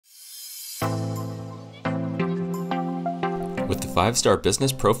With the 5-star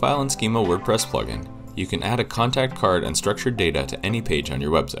Business Profile and Schema WordPress plugin, you can add a contact card and structured data to any page on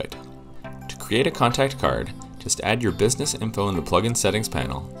your website. To create a contact card, just add your business info in the plugin settings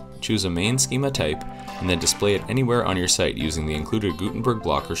panel, choose a main schema type, and then display it anywhere on your site using the included Gutenberg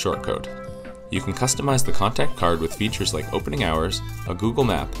block or shortcode. You can customize the contact card with features like opening hours, a Google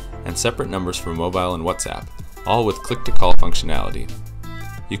map, and separate numbers for mobile and WhatsApp, all with click-to-call functionality.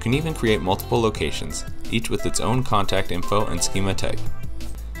 You can even create multiple locations, each with its own contact info and schema type.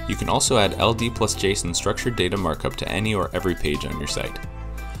 You can also add LD plus JSON structured data markup to any or every page on your site.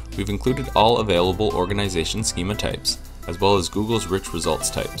 We've included all available organization schema types, as well as Google's rich results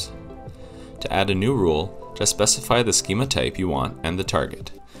types. To add a new rule, just specify the schema type you want and the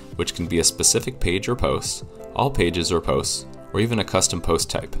target, which can be a specific page or post, all pages or posts, or even a custom post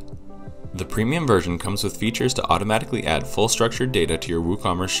type. The premium version comes with features to automatically add full structured data to your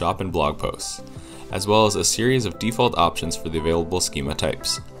WooCommerce shop and blog posts, as well as a series of default options for the available schema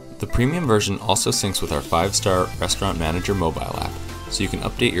types. The premium version also syncs with our 5-star Restaurant Manager mobile app, so you can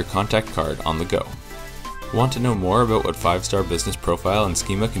update your contact card on the go. Want to know more about what 5-star Business Profile and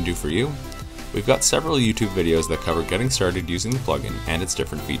Schema can do for you? We've got several YouTube videos that cover getting started using the plugin and its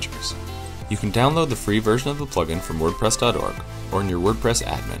different features. You can download the free version of the plugin from WordPress.org or in your WordPress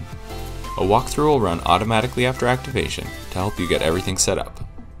admin. A walkthrough will run automatically after activation to help you get everything set up.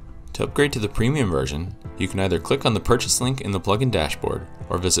 To upgrade to the premium version, you can either click on the purchase link in the plugin dashboard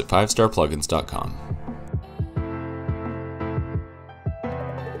or visit 5starplugins.com.